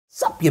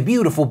Sup, you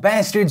beautiful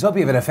bastards? Hope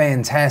you're having a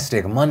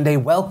fantastic Monday.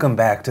 Welcome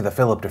back to the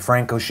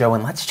DeFranco Show,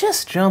 and let's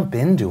just jump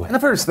into it. And the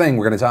first thing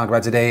we're going to talk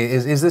about today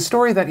is this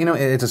story that,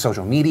 it's a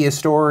social media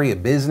story, a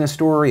business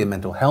story, a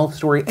mental health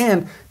story,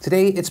 and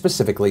today it's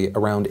specifically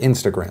around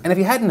Instagram. And if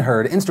you hadn't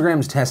heard,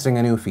 Instagram's testing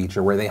a new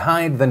feature where they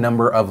hide the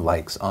number of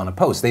likes on a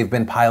post. They've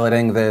been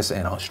piloting this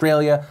in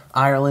Australia,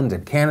 Ireland,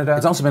 and Canada.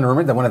 It's also been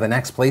rumored that one of the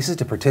next places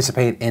to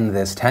participate in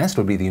this test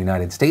would be the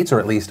United States, or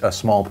at least a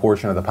small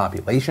portion of the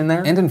population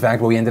there. And in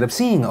fact, what we ended up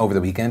seeing over the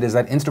weekend is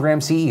that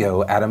Instagram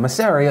CEO Adam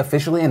Mosseri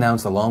officially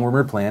announced the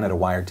long-rumored plan at a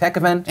Wired Tech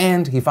event,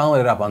 and he followed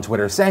it up on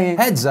Twitter saying,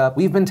 "Heads up,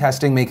 we've been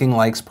testing making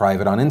likes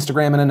private on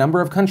Instagram in a number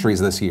of countries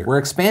this year. We're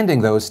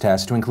expanding those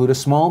tests to include a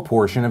small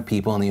portion of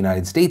people in the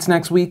United States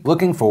next week.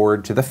 Looking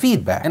forward to the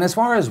feedback." And as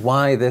far as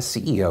why this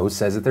CEO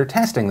says that they're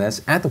testing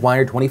this, at the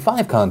Wired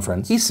 25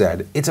 conference, he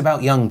said, "It's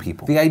about young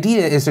people. The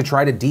idea is to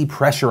try to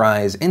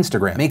depressurize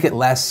Instagram, make it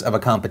less of a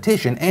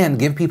competition, and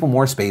give people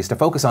more space to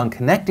focus on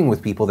connecting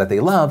with people that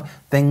they love,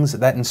 things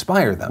that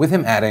inspire them." With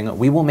him adding,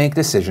 "We will make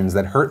decisions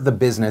that hurt the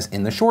business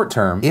in the short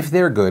term if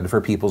they're good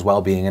for people's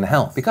well-being and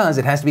health, because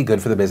it has to be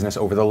good for the business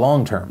over the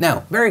long term."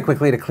 Now, very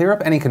quickly, to clear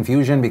up any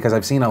confusion, because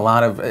I've seen a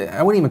lot of,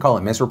 I wouldn't even call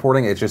it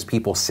misreporting, it's just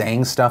people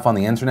saying stuff on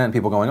the internet and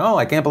people going, "Oh,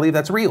 I can't believe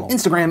that's real."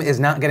 Instagram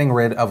is not getting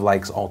rid of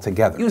likes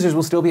altogether. Users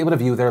will still be able to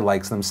view their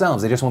likes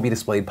themselves, they just won't be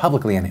displayed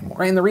publicly anymore,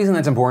 right? And the reason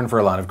that's important for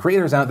a lot of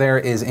creators out there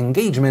is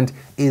engagement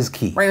is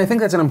key, right? And I think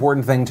that's an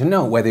important thing to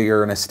note, whether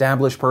you're an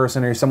established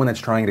person or you're someone that's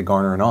trying to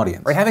garner an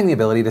audience, right? Having the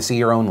ability to see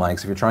your own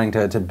likes, if you're trying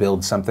to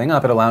build something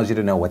up, it allows you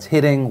to know what's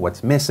hitting,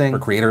 what's missing. For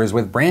creators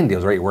with brand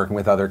deals, right, you're working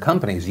with other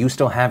companies, you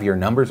still have your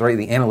numbers, right?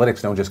 The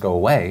analytics don't just go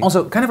away.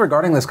 Also, kind of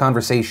regarding this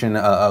conversation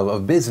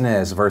of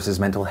business versus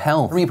mental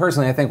health, for me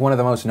personally, I think one of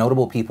the most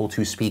notable people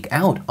to speak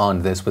out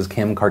on this was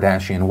Kim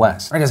Kardashian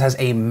West. Right, has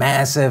a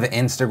massive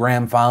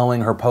Instagram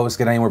following. Her posts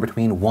get anywhere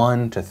between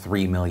 1 to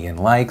 3 million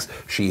likes.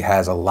 She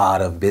has a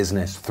lot of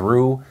business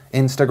through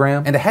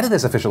Instagram. And ahead of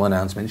this official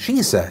announcement,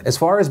 she said, "As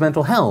far as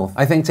mental health,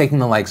 I think taking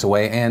the likes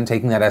away and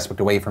taking that aspect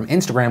away from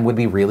Instagram would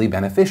be really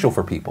beneficial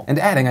for people." And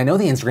adding, "I know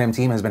the Instagram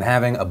team has been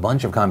having a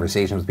bunch of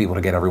conversations with people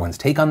to get everyone's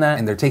take on that,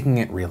 and they're taking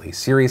it really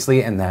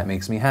seriously, and that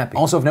makes me happy."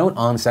 Also of note,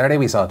 on Saturday,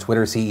 we saw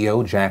Twitter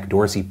CEO Jack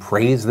Dorsey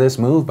praise this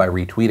move by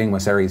retweeting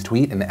Mosseri's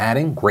tweet and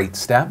adding, "Great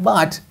step,"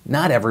 but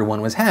not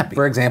everyone was happy.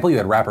 For example, you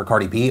had rapper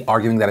Cardi B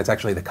arguing that it's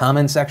actually the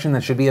comment section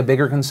that should be a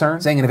bigger concern,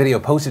 saying in a video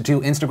posted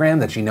to Instagram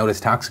that she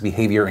noticed toxic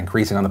behavior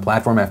increasing on the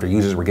platform after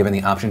users were given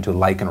the option to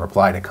like and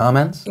reply to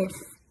comments. If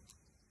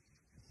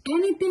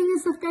anything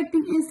is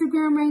affecting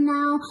Instagram right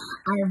now,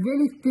 I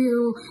really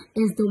feel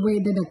is the way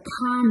that the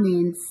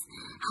comments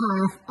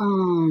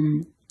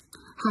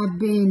have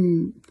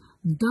been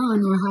done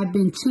or have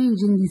been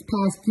changed in these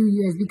past few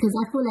years, because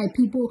I feel like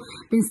people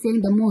been saying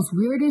the most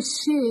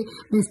weirdest shit,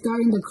 been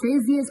starting the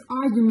craziest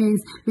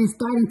arguments, been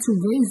starting to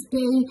race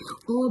bait,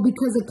 all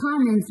because of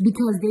comments,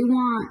 because they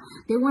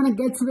want to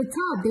get to the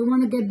top, they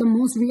want to get the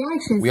most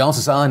reactions. We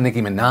also saw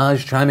Nicki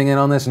Minaj chiming in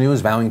on this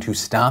news, vowing to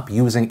stop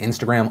using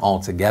Instagram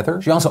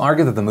altogether. She also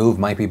argued that the move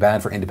might be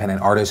bad for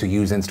independent artists who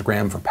use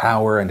Instagram for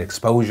power and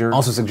exposure,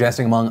 also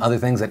suggesting, among other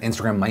things, that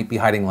Instagram might be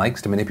hiding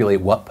likes to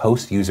manipulate what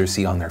posts users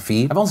see on their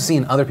feed. I've also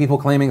seen other people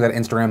claiming that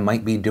Instagram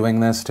might be doing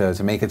this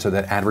to make it so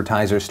that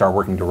advertisers start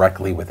working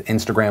directly with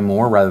Instagram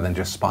more rather than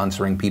just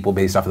sponsoring people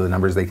based off of the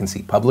numbers they can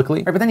see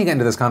publicly. Right, but then you get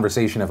into this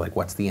conversation of like,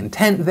 what's the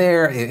intent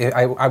there?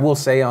 I will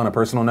say on a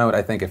personal note,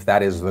 I think if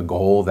that is the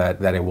goal,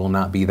 that it will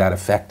not be that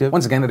effective.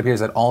 Once again, it appears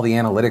that all the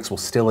analytics will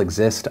still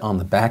exist on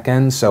the back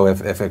end, so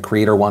if a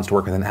creator wants to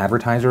work with an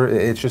advertiser,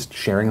 it's just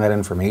sharing that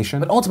information.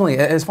 But ultimately,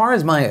 as far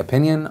as my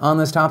opinion on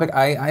this topic,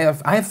 I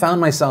have found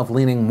myself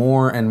leaning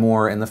more and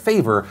more in the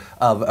favor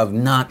of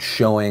not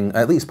showing,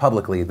 at least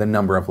publicly, the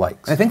number of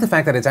likes. I think the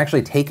fact that it's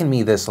actually taken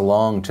me this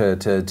long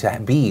to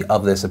be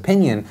of this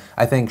opinion,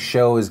 I think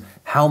shows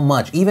how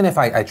much, even if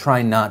I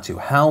try not to,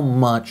 how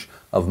much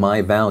of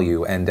my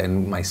value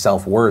and my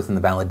self-worth and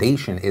the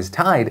validation is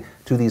tied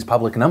to these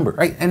public numbers,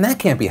 right? And that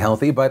can't be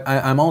healthy, but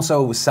I'm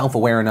also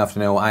self-aware enough to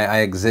know I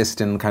exist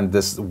in kind of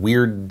this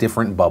weird,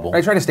 different bubble. I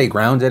try to stay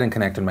grounded and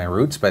connect to my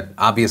roots, but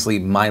obviously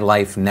my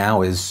life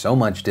now is so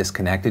much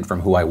disconnected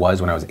from who I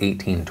was when I was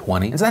 18,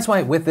 20. And so that's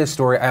why with this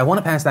story, I want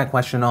to pass that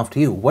question off to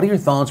you. What are your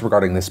thoughts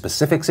regarding this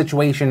specific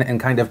situation and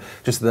kind of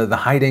just the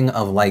hiding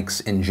of likes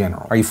in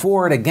general? Are you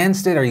for it,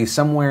 against it? Are you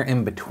somewhere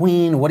in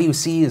between? What do you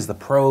see as the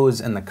pros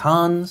and the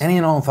cons?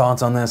 Any and all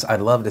thoughts on this, I'd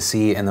love to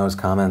see in those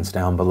comments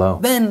down below.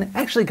 Then,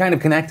 actually kind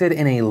of connected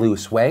in a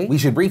loose way, we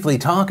should briefly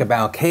talk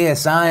about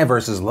KSI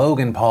versus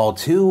Logan Paul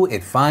 2.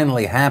 It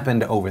finally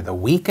happened over the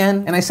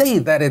weekend. And I say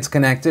that it's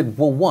connected,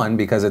 well, one,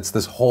 because it's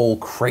this whole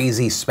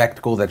crazy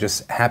spectacle that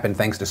just happened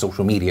thanks to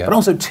social media. But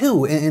also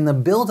two, in the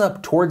build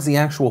up towards the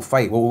actual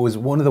fight, what was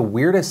one of the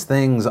weirdest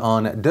things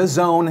on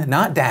DAZN,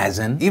 not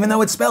DAZN, even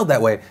though it's spelled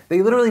that way,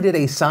 they literally did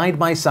a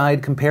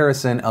side-by-side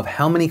comparison of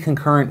how many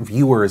concurrent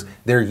viewers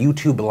their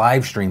YouTube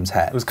live streams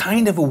had. It was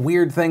kind of a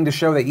weird thing to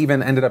show. They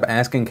even ended up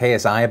asking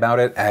KSI about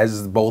it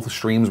as both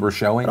streams were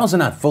showing. But also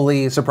not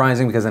fully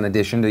surprising because in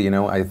addition to, you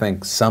know, I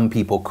think some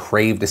people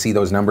crave to see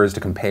those numbers to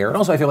compare. And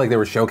also I feel like they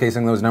were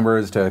showcasing those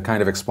numbers to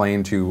kind of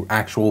explain to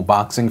actual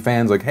boxing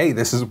fans, like, hey,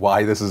 this is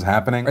why this is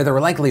happening. Or there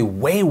were likely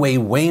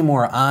way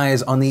more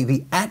eyes on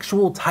the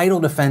actual title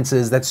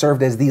defenses that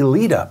served as the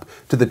lead up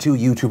to the two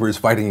YouTubers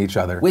fighting each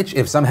other, which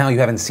if somehow you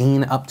haven't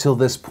seen up till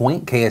this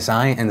point,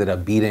 KSI ended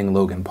up beating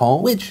Logan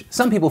Paul, which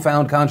some people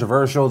found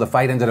controversial. The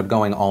fight ended up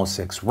going all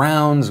 6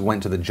 rounds,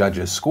 went to the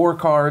judges'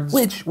 scorecards,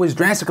 which was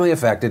drastically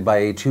affected by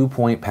a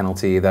 2-point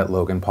penalty that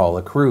Logan Paul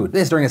accrued.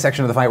 This during a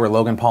section of the fight where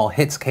Logan Paul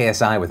hits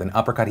KSI with an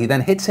uppercut. He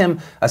then hits him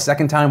a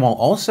second time while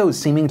also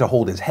seeming to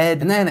hold his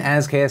head, and then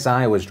as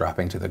KSI was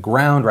dropping to the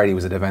ground, right, he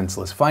was a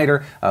defenseless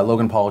fighter,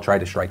 Logan Paul tried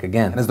to strike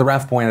again. And as the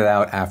ref pointed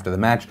out after the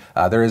match,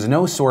 there is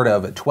no sort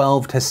of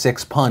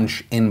 12-6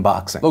 punch in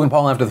boxing. Logan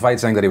Paul after the fight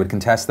saying that he would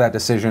contest that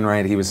decision,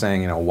 right? He was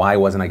saying, you know, why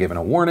wasn't I given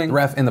a warning? The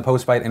ref in the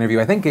post-fight interview,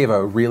 I think, gave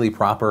a really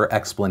proper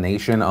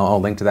explanation. I'll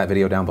link to that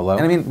video down below.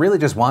 And I mean, really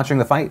just watching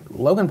the fight,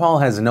 Logan Paul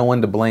has no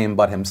one to blame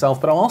but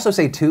himself. But I'll also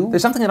say too,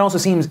 there's something that also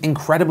seems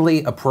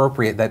incredibly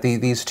appropriate, that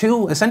these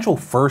two essential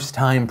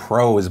first-time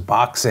pros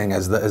boxing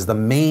as the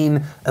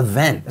main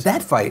event.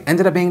 That fight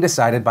ended up being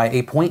decided by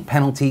a point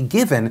penalty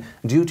given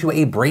due to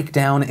a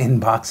breakdown in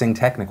boxing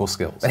technical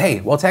skills. But hey,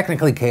 while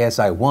technically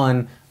KSI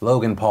won,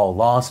 Logan Paul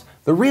lost,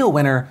 the real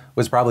winner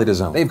was probably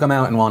DAZN. They've come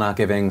out and while not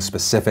giving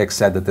specifics,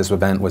 said that this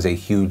event was a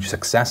huge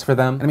success for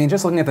them. I mean,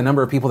 just looking at the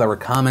number of people that were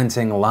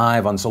commenting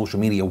live on social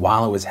media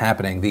while it was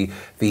happening,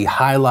 the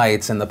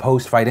highlights and the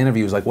post-fight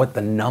interviews, like what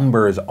the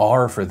numbers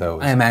are for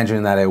those, I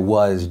imagine that it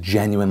was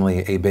genuinely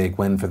a big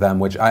win for them,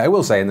 which I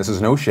will say, and this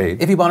is no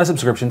shade, if you bought a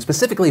subscription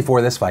specifically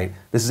for this fight,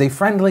 this is a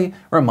friendly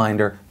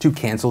reminder to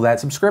cancel that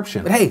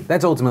subscription. But hey,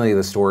 that's ultimately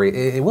the story.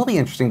 It will be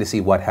interesting to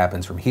see what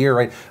happens from here,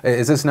 right?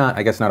 Is this not,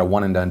 I guess not a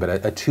one and done,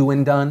 but a two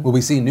and done? Will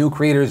we see new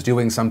creators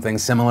doing something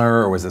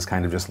similar, or was this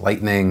kind of just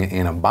lightning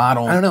in a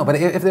bottle? I don't know, but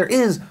if there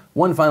is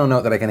one final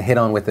note that I can hit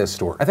on with this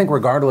story, I think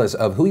regardless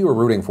of who you were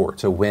rooting for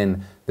to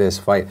win this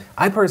fight,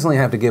 I personally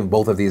have to give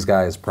both of these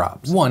guys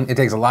props. One, it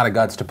takes a lot of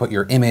guts to put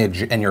your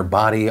image and your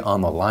body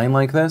on the line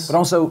like this, but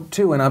also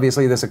two, and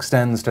obviously this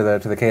extends to the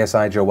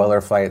KSI Joe Weller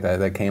fight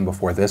that came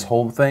before this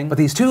whole thing, but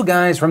these two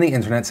guys from the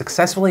internet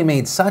successfully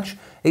made such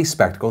a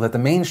spectacle that the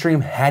mainstream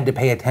had to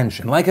pay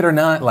attention. Like it or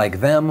not, like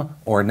them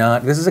or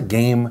not, this is a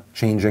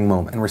game-changing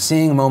moment. And we're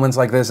seeing moments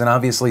like this in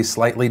obviously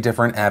slightly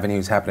different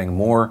avenues happening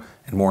more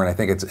and more, and I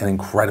think it's an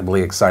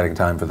incredibly exciting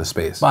time for the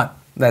space. But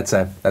that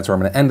said, that's where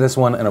I'm gonna end this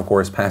one, and of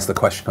course, pass the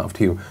question off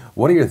to you.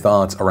 What are your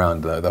thoughts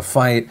around the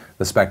fight,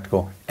 the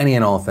spectacle, any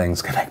and all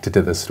things connected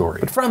to this story?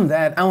 But from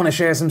that, I wanna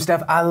share some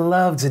stuff I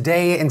love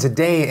today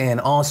in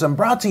Awesome,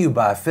 brought to you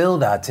by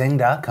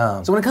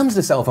Phil.ting.com. So when it comes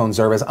to cell phone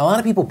service, a lot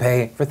of people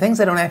pay for things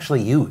they don't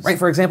actually use, right?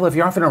 For example, if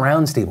you're often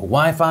around stable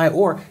Wi-Fi,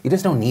 or you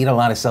just don't need a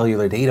lot of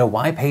cellular data,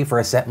 why pay for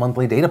a set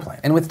monthly data plan?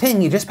 And with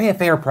Ting, you just pay a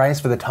fair price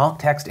for the talk,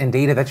 text, and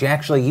data that you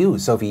actually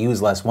use. So if you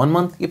use less one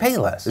month, you pay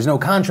less. There's no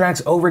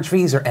contracts, overage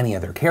fees, or any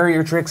other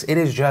carrier tricks. It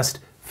is just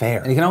fair.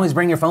 And you can always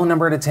bring your phone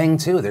number to Ting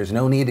too. There's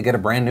no need to get a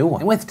brand new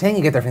one. And with Ting,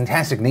 you get their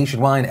fantastic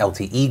nationwide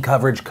LTE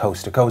coverage,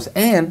 coast to coast,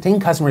 and Ting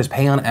customers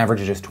pay on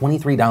average just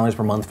 $23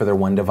 per month for their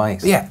one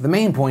device. But yeah, the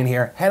main point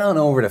here, head on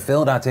over to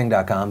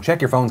Phil.ting.com,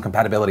 check your phone's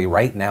compatibility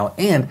right now,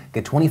 and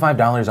get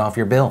 $25 off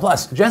your bill.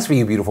 Plus, just for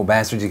you beautiful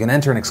bastards, you can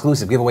enter an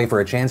exclusive giveaway for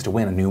a chance to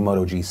win a new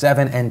Moto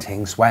G7 and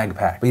Ting swag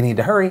pack. But you need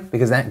to hurry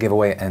because that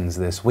giveaway ends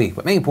this week.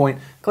 But main point,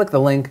 click the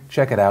link,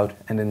 check it out,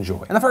 and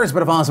enjoy. And the first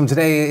bit of awesome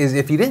today is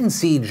if you didn't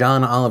see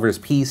John Oliver's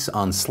piece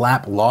on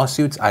slap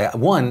lawsuits, I,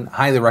 one,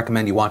 highly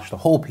recommend you watch the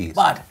whole piece.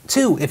 But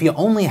two, if you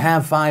only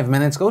have 5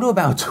 minutes, go to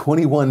about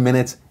 21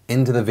 minutes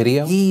into the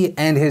video. He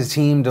and his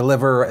team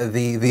deliver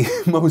the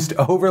most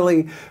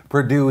overly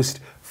produced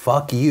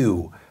fuck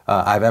you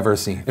I've ever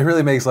seen. It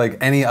really makes like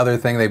any other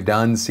thing they've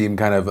done seem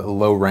kind of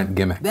low rent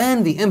gimmick.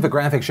 Then the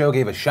infographic show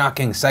gave us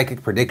shocking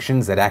psychic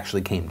predictions that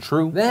actually came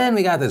true. Then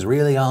we got this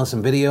really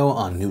awesome video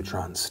on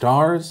neutron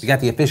stars. We got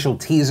the official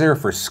teaser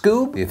for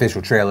Scoob, the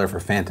official trailer for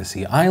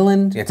Fantasy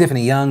Island. We got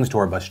Tiffany Young's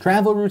tour bus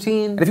travel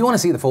routine. And if you want to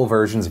see the full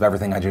versions of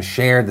everything I just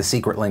shared, the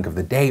secret link of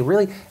the day,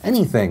 really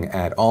anything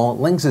at all,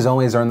 links as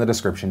always are in the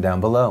description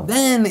down below.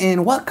 Then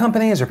in what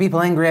companies are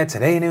people angry at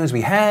today news,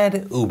 we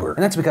had Uber.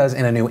 And that's because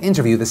in a new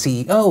interview, the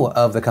CEO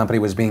of the company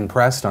was being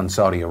pressed on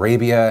Saudi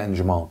Arabia and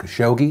Jamal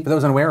Khashoggi. For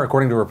those unaware,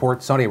 according to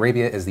reports, Saudi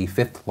Arabia is the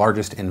 5th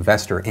largest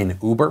investor in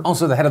Uber.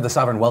 Also, the head of the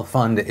Sovereign Wealth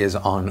Fund is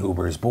on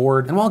Uber's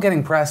board. And while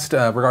getting pressed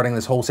regarding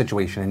this whole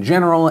situation in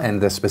general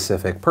and this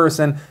specific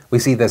person, we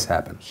see this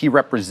happen. He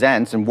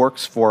represents and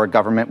works for a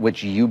government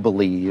which you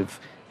believe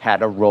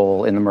had a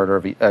role in the murder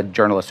of a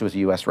journalist who was a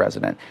U.S.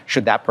 resident.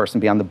 Should that person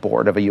be on the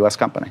board of a U.S.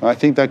 company? I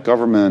think that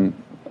government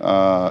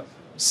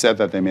said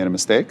that they made a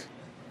mistake.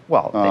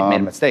 Well, they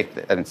made a mistake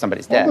and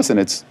somebody's dead. Well, listen,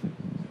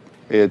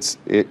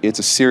 it's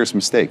a serious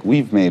mistake.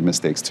 We've made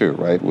mistakes too,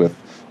 right? With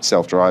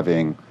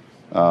self-driving,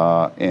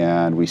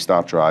 and we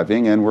stopped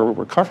driving, and we're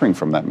recovering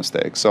from that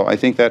mistake. So I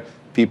think that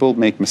people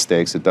make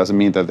mistakes. It doesn't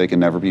mean that they can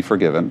never be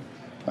forgiven.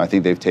 I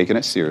think they've taken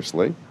it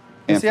seriously,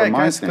 And from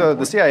my The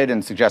standpoint, CIA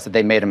didn't suggest that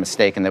they made a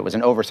mistake and that it was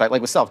an oversight.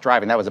 Like with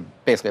self-driving, that was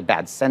basically a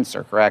bad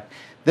sensor, correct?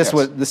 Yes.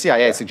 The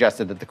CIA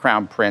suggested that the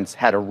Crown Prince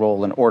had a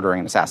role in ordering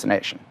an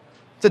assassination.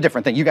 It's a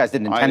different thing. You guys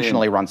didn't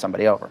intentionally run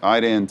somebody over. I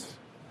didn't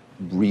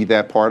read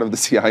that part of the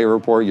CIA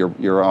report.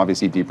 You're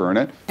obviously deeper in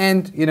it.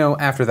 And, you know,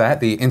 after that,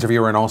 the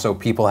interviewer and also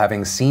people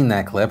having seen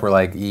that clip were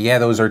like, yeah,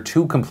 those are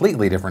two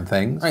completely different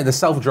things. Right, the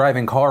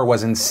self-driving car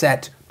wasn't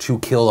set to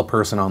kill a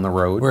person on the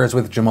road, whereas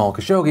with Jamal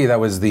Khashoggi, that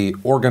was the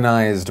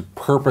organized,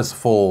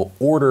 purposeful,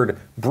 ordered,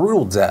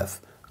 brutal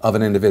death of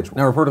an individual.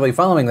 Now, reportedly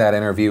following that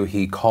interview,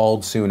 he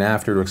called soon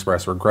after to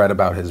express regret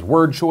about his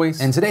word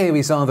choice. And today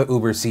we saw the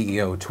Uber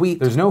CEO tweet,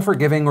 "There's no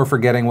forgiving or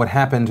forgetting what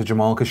happened to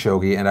Jamal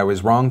Khashoggi, and I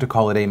was wrong to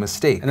call it a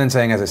mistake." And then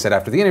saying, as I said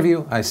after the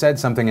interview, "I said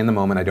something in the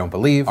moment I don't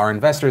believe. Our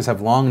investors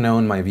have long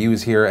known my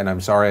views here, and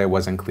I'm sorry I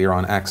wasn't clear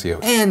on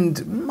Axios."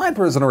 And my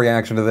personal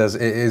reaction to this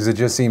is it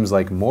just seems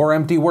like more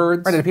empty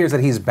words. Right, it appears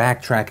that he's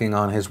backtracking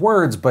on his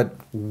words, but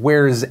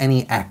where's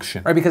any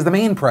action? Right, because the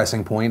main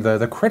pressing point,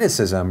 the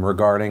criticism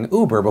regarding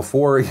Uber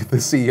before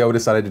the CEO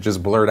decided to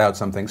just blurt out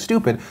something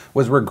stupid,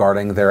 was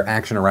regarding their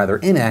action, or rather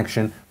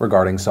inaction,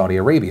 regarding Saudi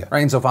Arabia.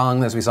 Right, and so following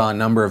this, we saw a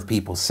number of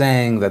people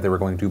saying that they were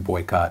going to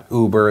boycott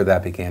Uber.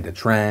 That began to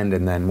trend,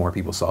 and then more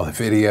people saw the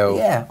video.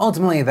 Yeah,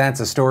 ultimately that's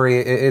a story.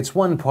 It's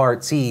one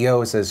part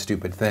CEO says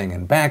stupid thing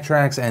and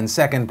backtracks, and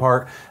second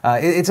part,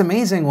 it's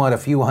amazing what a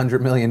few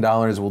 $100 million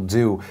will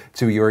do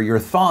to your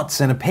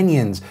thoughts and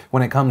opinions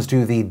when it comes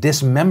to the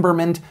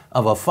dismemberment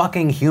of a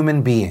fucking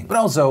human being. But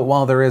also,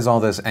 while there is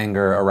all this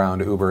anger around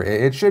Uber,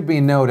 it should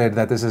be noted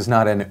that this is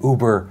not an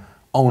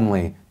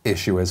Uber-only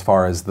issue as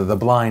far as the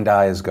blind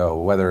eyes go,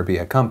 whether it be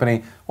a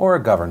company or a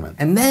government.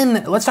 And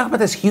then let's talk about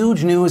this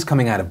huge news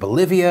coming out of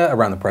Bolivia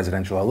around the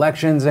presidential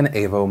elections and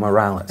Evo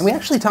Morales. And we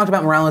actually talked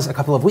about Morales a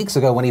couple of weeks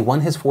ago when he won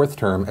his 4th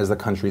term as the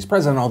country's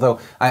president, although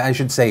I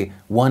should say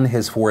won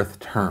his 4th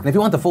term. And if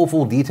you want the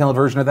full detailed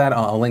version of that,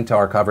 I'll link to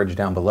our coverage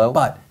down below.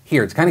 But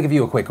here, to kind of give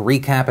you a quick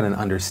recap and an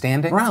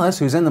understanding, Morales,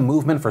 who's in the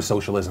Movement for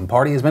Socialism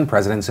Party, has been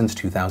president since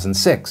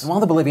 2006. And while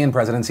the Bolivian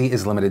presidency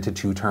is limited to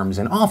 2 terms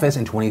in office,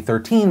 in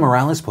 2013,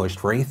 Morales pushed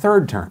for a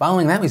 3rd term.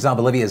 Following that, we saw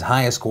Bolivia's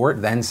highest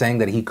court then saying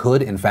that he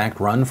could, in fact,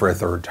 run for a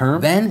 3rd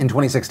term. Then, in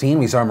 2016,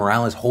 we saw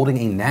Morales holding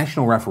a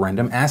national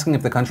referendum asking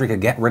if the country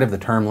could get rid of the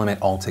term limit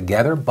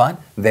altogether,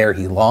 but there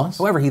he lost.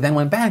 However, he then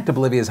went back to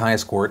Bolivia's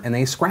highest court and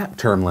they scrapped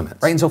term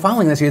limits. Right, and so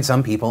following this, you had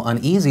some people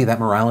uneasy that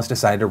Morales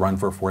decided to run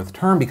for a 4th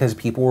term because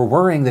people were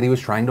worrying that he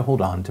was trying to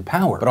hold on to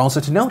power. But also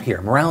to note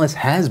here, Morales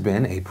has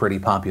been a pretty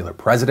popular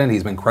president.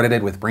 He's been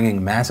credited with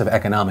bringing massive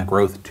economic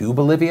growth to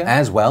Bolivia,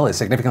 as well as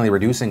significantly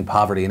reducing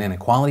poverty and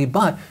inequality.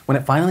 But when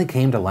it finally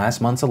came to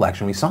last month's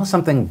election, we saw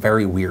something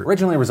very weird.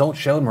 Originally, results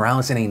showed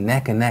Morales in a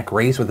neck-and-neck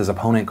race with his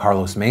opponent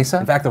Carlos Mesa.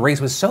 In fact, the race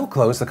was so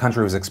close, the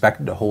country was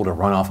expected to hold a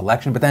runoff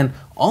election, but then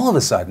all of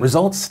a sudden,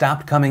 results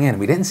stopped coming in.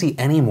 We didn't see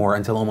any more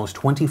until almost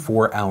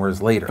 24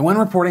 hours later. And when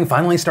reporting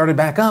finally started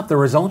back up, the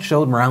results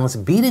showed Morales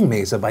beating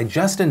Mesa by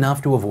just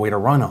enough to avoid a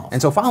runoff.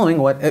 And so following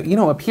what,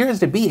 appears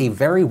to be a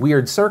very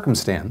weird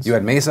circumstance, you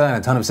had Mesa and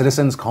a ton of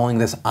citizens calling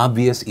this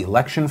obvious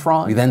election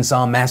fraud. We then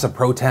saw massive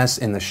protests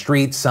in the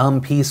streets,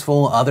 some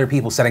peaceful, other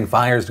people setting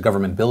fires to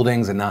government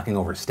buildings and knocking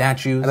over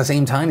statues. At the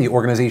same time, the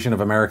Organization of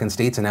American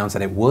States announced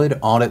that it would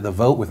audit the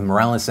vote, with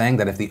Morales saying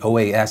that if the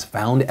OAS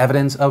found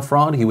evidence of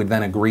fraud, he would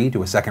then agree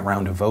to a 2nd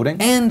round of voting.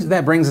 And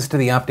that brings us to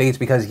the updates,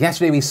 because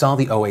yesterday we saw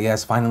the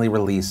OAS finally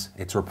release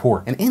its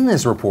report. And in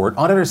this report,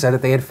 auditors said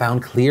that they had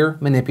found clear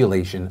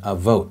manipulation of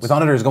votes, with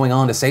auditors going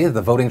on to say that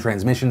the voting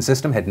transmission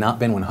system had not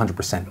been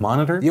 100%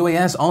 monitored. The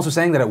OAS also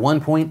saying that at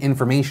one point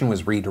information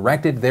was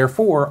redirected,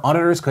 therefore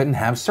auditors couldn't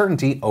have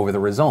certainty over the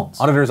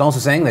results. Auditors also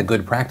saying that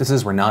good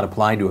practices were not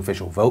applied to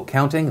official vote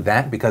counting,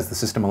 that because the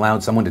system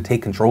allowed someone to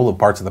take control of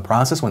parts of the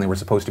process when they were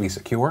supposed to be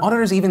secure.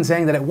 Auditors even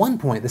saying that at one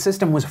point the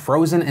system was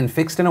frozen and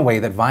fixed in a way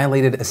that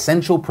violated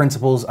essential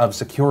principles of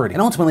security.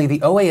 And ultimately, the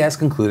OAS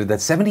concluded that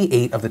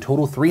 78 of the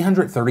total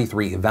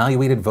 333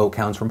 evaluated vote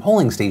counts from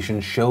polling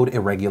stations showed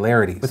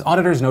irregularities, with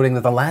auditors noting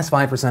that the last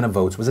 5% of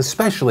votes was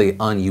especially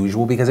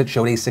unusual because it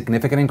showed a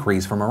significant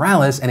increase for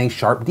Morales and a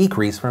sharp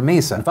decrease for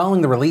Mesa. And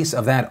following the release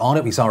of that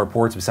audit, we saw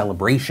reports of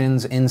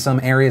celebrations in some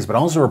areas, but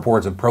also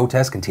reports of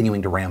protests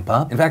continuing to ramp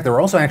up. In fact, there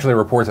were also actually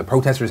reports that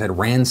protesters had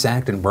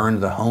ransacked and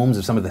burned the homes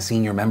of some of the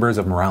senior members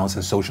of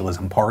Morales'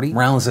 Socialism Party.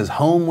 Morales'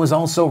 home was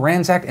also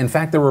ransacked. In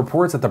fact, there were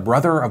reports that the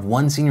brother of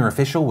one senior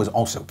official was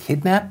also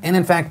kidnapped. And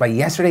in fact, by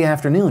yesterday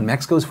afternoon,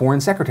 Mexico's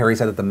foreign secretary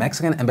said that the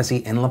Mexican embassy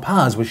in La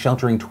Paz was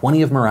sheltering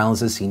 20 of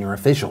Morales' senior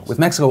officials, with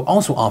Mexico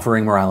also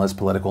offering Morales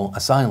political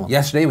asylum.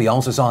 Yesterday, we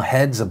also saw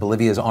heads of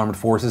Bolivia's armed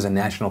forces and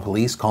national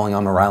police calling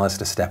on Morales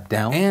to step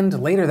down.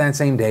 And later that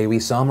same day, we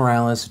saw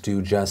Morales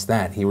do just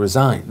that. He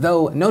resigned.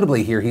 Though,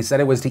 notably here, he said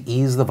it was to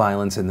ease the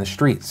violence in the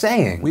streets,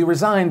 saying, "We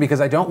resigned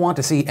because I don't want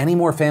to see any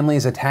more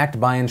families attacked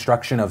by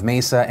instruction of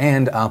Mesa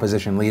and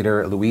opposition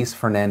leader Luis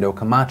Fernando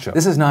Camacho.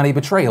 This is not a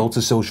betrayal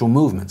to social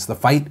movements. The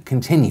fight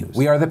continues.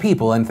 We are the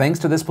people, and thanks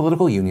to this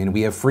political union,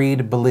 we have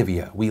freed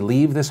Bolivia. We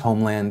leave this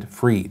homeland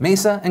freed."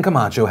 Mesa and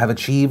Camacho have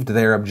achieved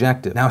their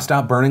objective. Now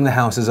stop burning the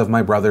houses of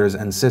my brothers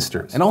and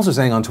sisters. And also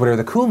saying on Twitter,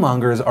 the coup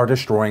mongers are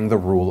destroying the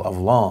rule of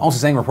law. Also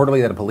saying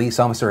reportedly that a police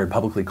officer had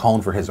publicly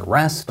called for his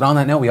arrest. But on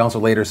that note, we also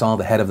later saw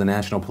the head of the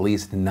National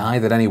Police deny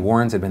that any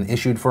warrants had been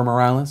issued for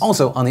Morales.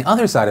 Also, on the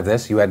other side of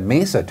this, you had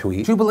Mesa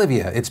tweet, "To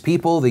Bolivia, its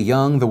people, the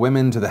young, the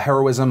women, to the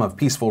heroism of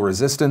peaceful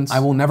resistance, I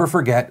will never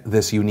forget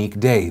this unique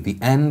day, the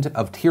end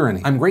of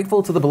tyranny. I'm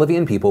grateful to the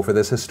Bolivian people for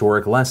this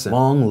historic lesson.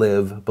 Long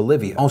live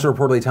Bolivia." Also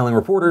reportedly telling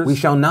reporters, "We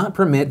shall not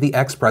permit the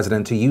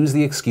ex-president to use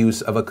the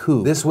excuse of a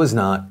coup. This was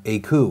not a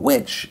coup."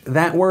 Which,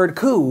 that word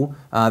coup,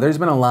 there's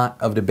been a lot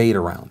of debate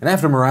around. And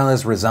after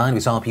Morales resigned,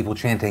 we saw people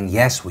chanting,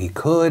 "Yes, we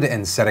could,"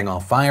 and setting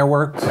off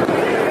fireworks.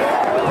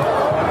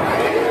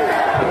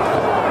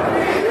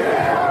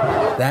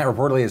 That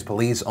reportedly as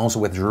police also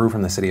withdrew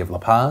from the city of La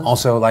Paz.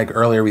 Also, like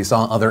earlier, we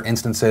saw other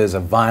instances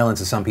of violence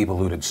as some people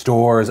looted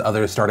stores,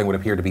 others starting what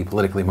appeared to be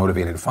politically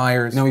motivated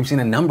fires. Now, we've seen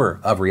a number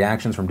of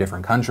reactions from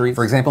different countries.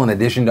 For example, in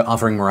addition to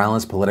offering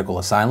Morales political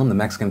asylum, the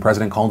Mexican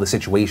president called the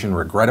situation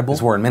regrettable.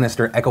 His foreign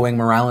minister echoing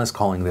Morales,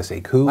 calling this a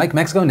coup. Like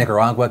Mexico,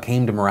 Nicaragua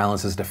came to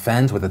Morales'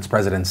 defense with its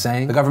president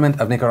saying, "The government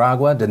of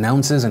Nicaragua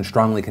denounces and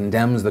strongly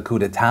condemns the coup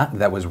d'etat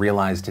that was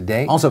realized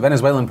today." Also,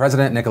 Venezuelan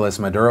President Nicolas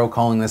Maduro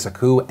calling this a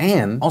coup,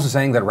 and also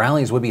saying that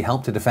rallies would be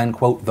held to defend,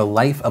 quote, "the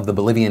life of the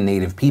Bolivian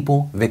native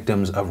people,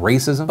 victims of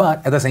racism."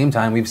 But at the same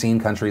time, we've seen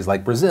countries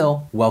like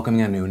Brazil welcoming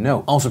a new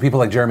note. Also, people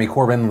like Jeremy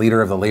Corbyn,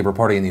 leader of the Labour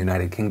Party in the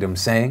United Kingdom,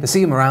 saying, "To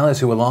see Morales,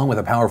 who along with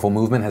a powerful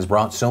movement has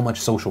brought so much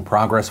social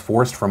progress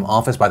forced from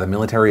office by the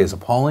military, is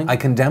appalling. I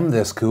condemn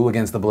this coup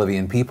against the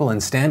Bolivian people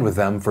and stand with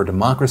them for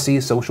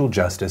democracy, social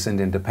justice, and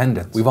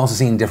independence." We've also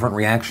seen different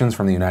reactions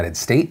from the United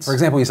States. For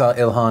example, we saw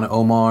Ilhan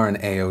Omar and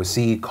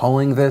AOC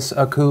calling this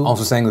a coup,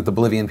 also saying that the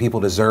Bolivian people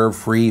deserve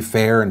free,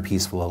 fair, and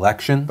peaceful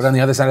elections. But on the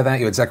other side of that,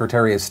 you had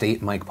Secretary of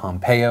State Mike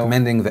Pompeo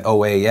commending the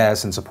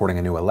OAS and supporting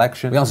a new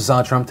election. We also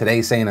saw Trump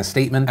today say in a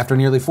statement, "After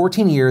nearly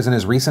 14 years in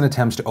his recent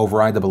attempts to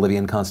override the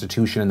Bolivian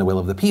constitution and the will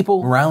of the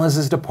people,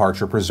 Morales'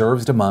 departure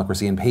preserves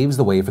democracy and paves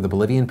the way for the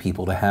Bolivian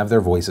people to have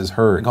their voices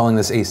heard," calling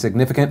this a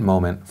significant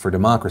moment for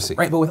democracy.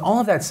 Right, but with all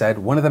of that said,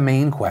 one of the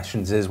main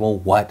questions is, well,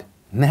 what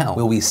now?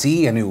 Will we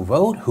see a new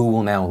vote? Who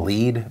will now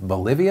lead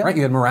Bolivia? Right,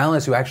 you had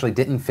Morales, who actually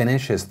didn't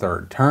finish his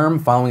third term.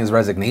 Following his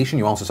resignation,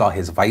 you also saw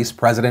his vice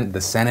president,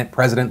 the Senate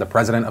president, the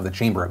president of the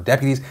Chamber of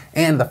Deputies,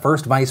 and the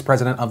first vice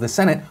president of the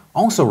Senate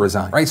also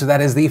resign. Right, so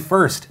that is the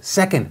first,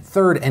 second,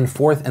 third, and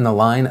fourth in the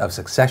line of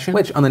succession,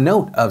 which on the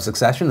note of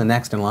succession, the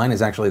next in line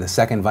is actually the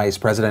second vice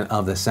president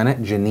of the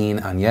Senate,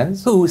 Jeanine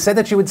Áñez, who said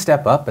that she would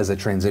step up as a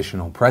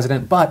transitional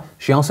president, but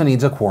she also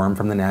needs a quorum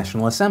from the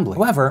National Assembly.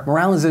 However,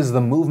 Morales is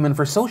the Movement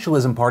for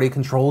Socialism Party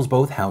controls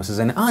both houses,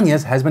 and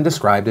Áñez has been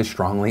described as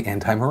strongly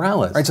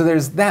anti-Morales. Right, so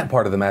there's that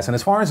part of the mess, and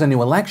as far as a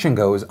new election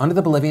goes, under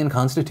the Bolivian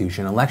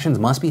constitution, elections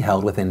must be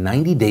held within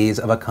 90 days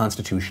of a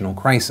constitutional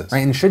crisis.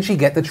 Right, and should she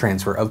get the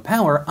transfer of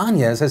power,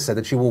 Áñez has said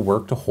that she will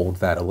work to hold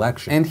that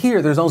election. And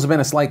here, there's also been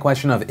a slight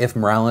question of if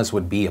Morales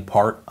would be a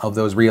part of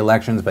those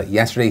re-elections, but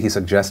yesterday he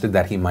suggested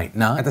that he might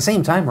not. At the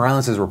same time,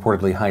 Morales is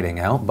reportedly hiding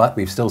out, but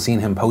we've still seen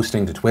him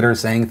posting to Twitter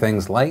saying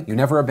things like, "You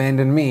never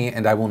abandoned me,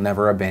 and I will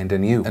never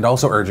abandon you," and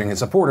also urging his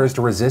supporters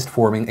to resist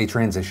forming a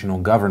transitional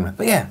government.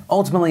 But yeah,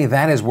 ultimately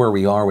that is where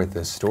we are with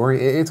this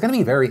story. It's going to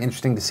be very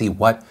interesting to see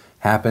what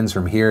happens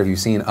from here. If you've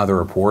seen other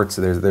reports,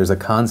 there's a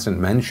constant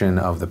mention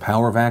of the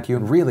power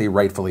vacuum, really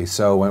rightfully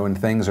so. When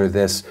things are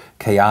this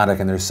chaotic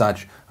and there's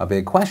such a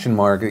big question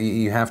mark,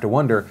 you have to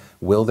wonder,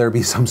 will there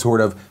be some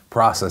sort of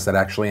process that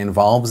actually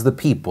involves the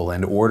people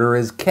and order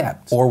is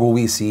kept? Or will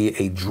we see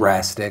a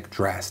drastic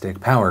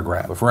power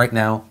grab? But for right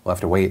now, we'll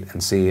have to wait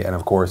and see. And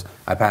of course,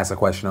 I pass the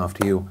question off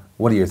to you.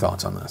 What are your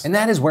thoughts on this? And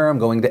that is where I'm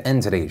going to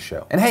end today's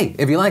show. And hey,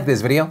 if you like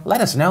this video,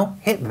 let us know.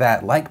 Hit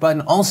that like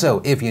button.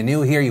 Also, if you're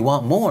new here, you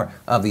want more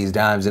of these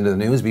dives into the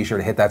news, be sure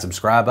to hit that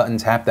subscribe button,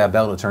 tap that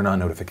bell to turn on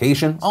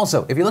notifications.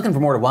 Also, if you're looking for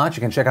more to watch,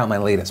 you can check out my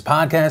latest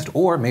podcast,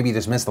 or maybe you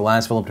just missed the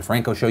last Philip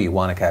DeFranco show, you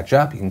want to catch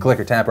up, you can click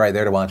or tap right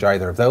there to watch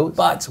either of those.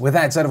 But with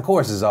that said, of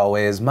course, as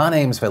always, my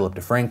name's Philip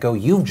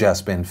DeFranco. You've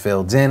just been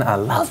filled in. I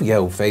love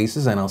yo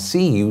faces, and I'll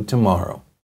see you tomorrow.